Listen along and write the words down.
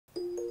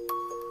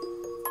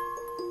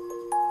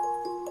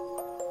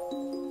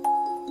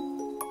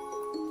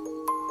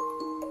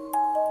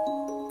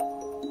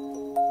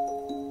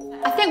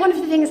think one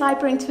of the things I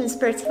bring to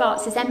Inspirative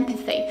Arts is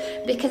empathy,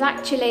 because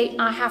actually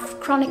I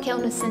have chronic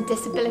illness and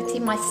disability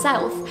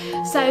myself,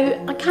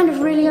 so I kind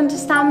of really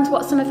understand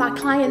what some of our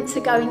clients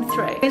are going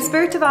through.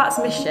 Inspirative Arts'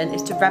 mission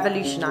is to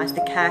revolutionise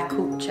the care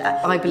culture.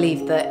 I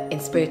believe that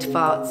Inspirative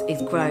Arts is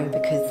growing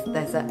because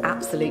there's an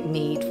absolute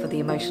need for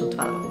the emotional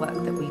development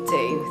work that we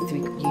do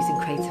through using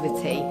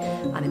creativity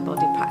and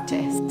embodied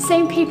practice.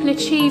 Seeing people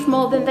achieve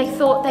more than they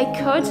thought they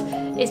could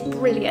is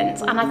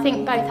brilliant, and I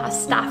think both our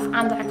staff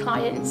and our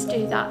clients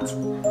do that.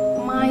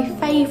 My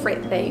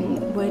favourite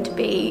thing would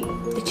be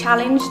the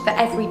challenge that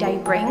every day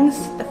brings,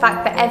 the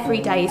fact that every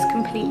day is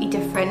completely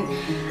different,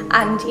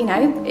 and you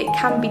know, it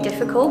can be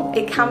difficult,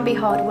 it can be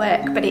hard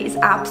work, but it is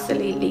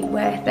absolutely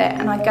worth it,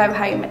 and I go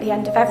home at the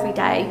end of every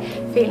day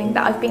feeling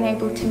that I've been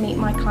able to meet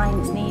my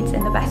clients' needs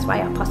in the best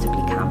way I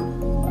possibly can.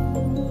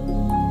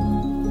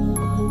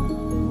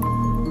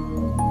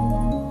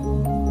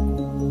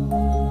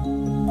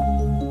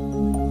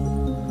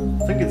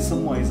 I think in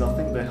some ways, I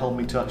think they helped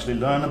me to actually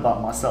learn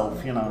about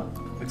myself, you know,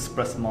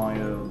 express my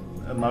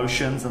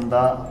emotions and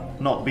that,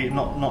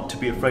 not to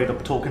be afraid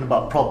of talking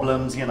about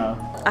problems, you know.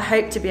 I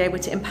hope to be able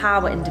to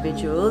empower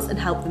individuals and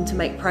help them to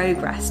make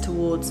progress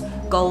towards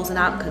goals and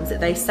outcomes that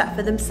they set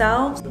for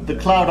themselves. The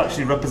cloud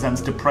actually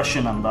represents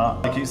depression and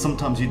that. Like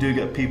sometimes you do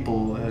get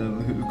people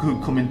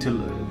who come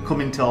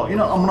into our, you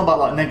know, I'm not about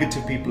like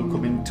negative people who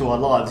come into our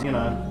lives, you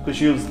know, because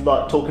she was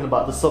like talking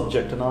about the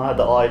subject and I had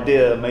the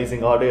idea,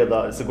 amazing idea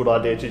that it's a good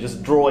idea to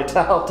just draw it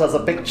out as a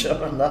picture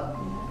and that.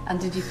 And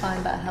did you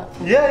find that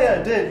helpful? Yeah,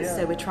 I did. Yeah.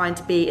 So we're trying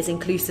to be as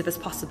inclusive as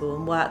possible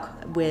and work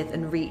with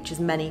and reach as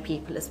many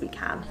people as we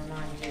can.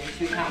 Should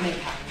we count me?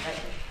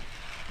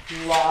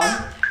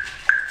 1,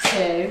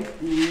 2,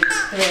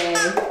 3,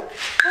 4.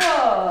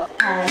 Hello,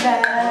 Karen.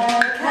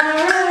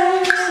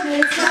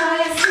 It's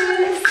nice to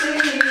see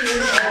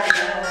you.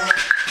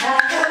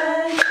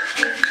 Hello,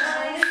 it's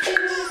nice to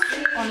see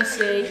you.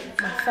 Honestly,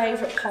 my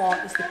favourite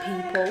part is the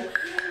people.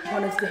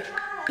 One of the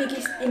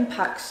biggest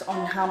impacts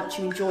on how much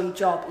you enjoy your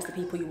job is the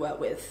people you work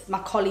with. My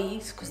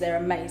colleagues, because they're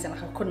amazing,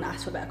 like I couldn't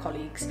ask for better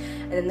colleagues.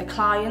 And then the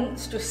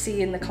clients, just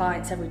seeing the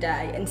clients every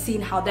day and seeing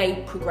how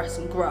they progress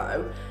and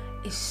grow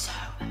is so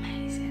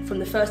amazing. From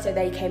the first day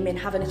they came in,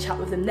 having a chat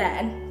with them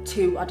then,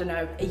 to, I don't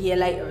know, a year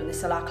later and they're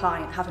still our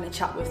client, having a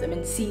chat with them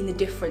and seeing the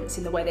difference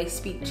in the way they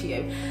speak to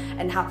you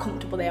and how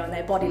comfortable they are in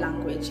their body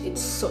language,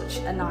 it's such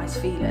a nice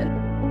feeling.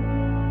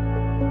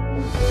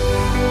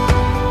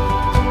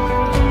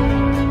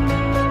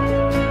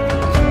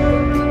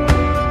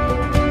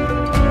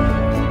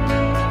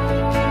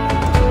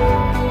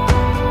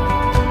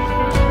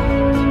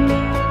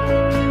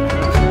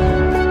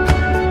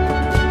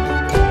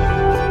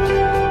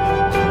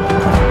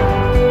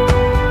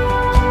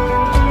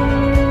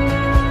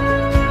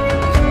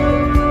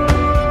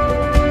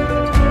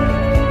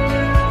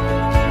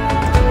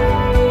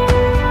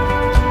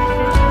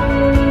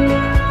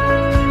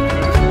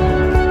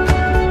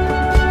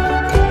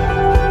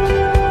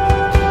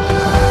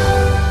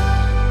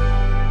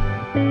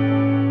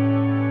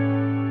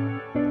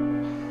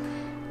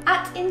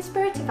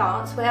 Inspirative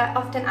Arts, we're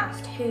often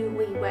asked who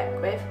we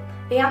work with.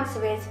 The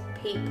answer is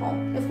people.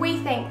 If we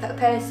think that a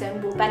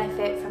person will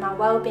benefit from our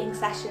wellbeing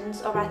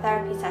sessions or our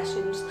therapy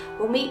sessions,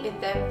 we'll meet with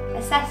them,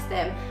 assess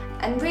them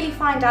and really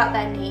find out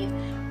their need.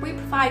 We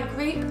provide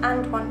group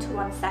and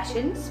one-to-one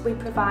sessions, we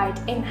provide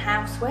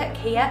in-house work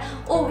here,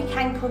 or we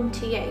can come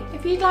to you.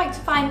 If you'd like to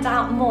find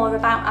out more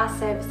about our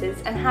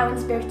services and how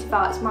Inspirative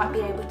Arts might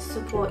be able to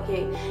support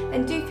you,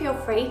 then do feel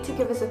free to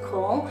give us a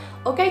call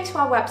or go to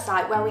our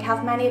website where we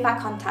have many of our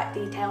contact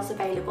details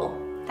available.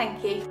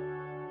 Thank you.